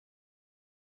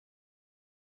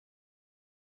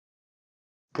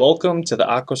Welcome to the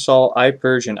Aquasol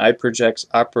I-Purge and I-Purge X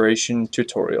operation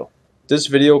tutorial. This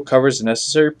video covers the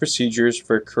necessary procedures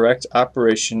for correct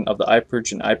operation of the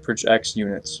I-Purge and I-Purge X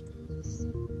units.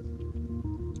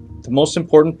 The most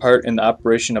important part in the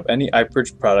operation of any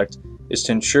I-Purge product is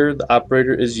to ensure the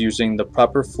operator is using the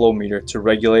proper flow meter to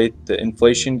regulate the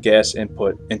inflation gas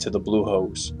input into the blue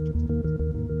hose.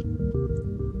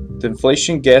 The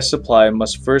inflation gas supply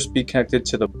must first be connected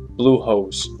to the blue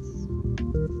hose.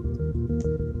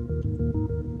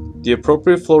 The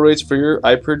appropriate flow rates for your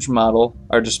I-Purge model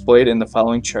are displayed in the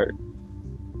following chart.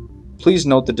 Please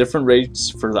note the different rates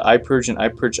for the I-Purge and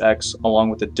I-Purge X along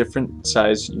with the different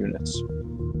size units.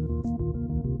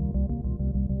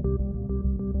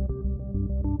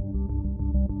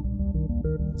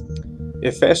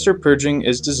 If faster purging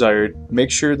is desired,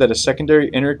 make sure that a secondary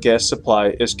inert gas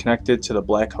supply is connected to the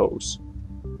black hose.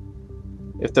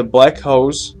 If the black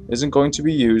hose isn't going to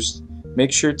be used,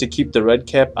 make sure to keep the red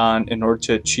cap on in order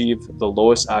to achieve the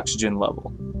lowest oxygen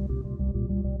level.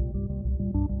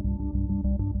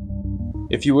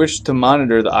 If you wish to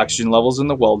monitor the oxygen levels in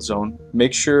the weld zone,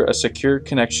 make sure a secure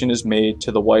connection is made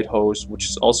to the white hose, which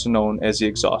is also known as the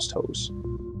exhaust hose.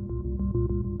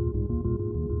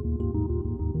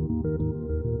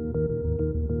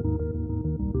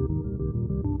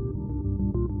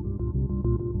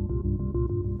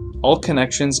 All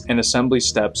connections and assembly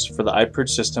steps for the I-Purge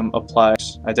system apply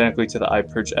identically to the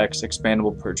I-Purge X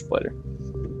expandable purge bladder.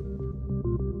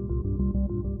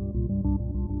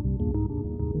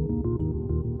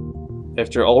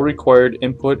 After all required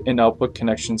input and output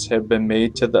connections have been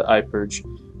made to the I-Purge,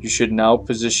 you should now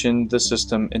position the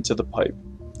system into the pipe.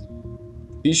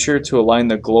 Be sure to align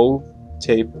the glow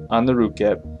tape on the root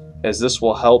gap, as this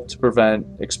will help to prevent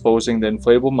exposing the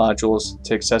inflatable modules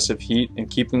to excessive heat and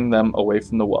keeping them away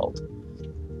from the weld.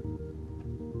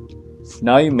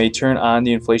 Now you may turn on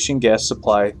the inflation gas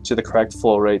supply to the correct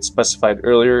flow rate specified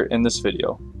earlier in this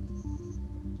video.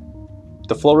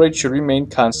 The flow rate should remain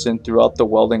constant throughout the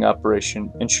welding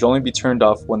operation and should only be turned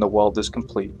off when the weld is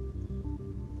complete.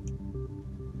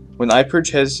 When the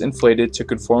I-Purge has inflated to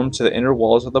conform to the inner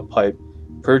walls of the pipe,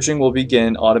 purging will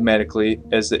begin automatically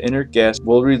as the inert gas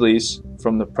will release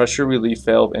from the pressure relief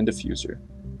valve and diffuser.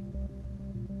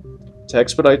 To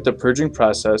expedite the purging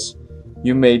process,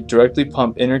 you may directly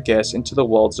pump inert gas into the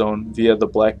weld zone via the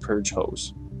black purge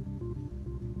hose.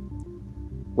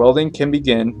 Welding can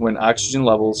begin when oxygen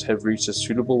levels have reached a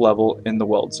suitable level in the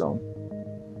weld zone.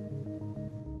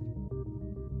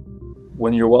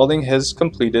 When your welding has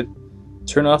completed,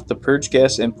 turn off the purge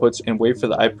gas inputs and wait for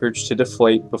the I-Purge to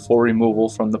deflate before removal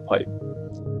from the pipe.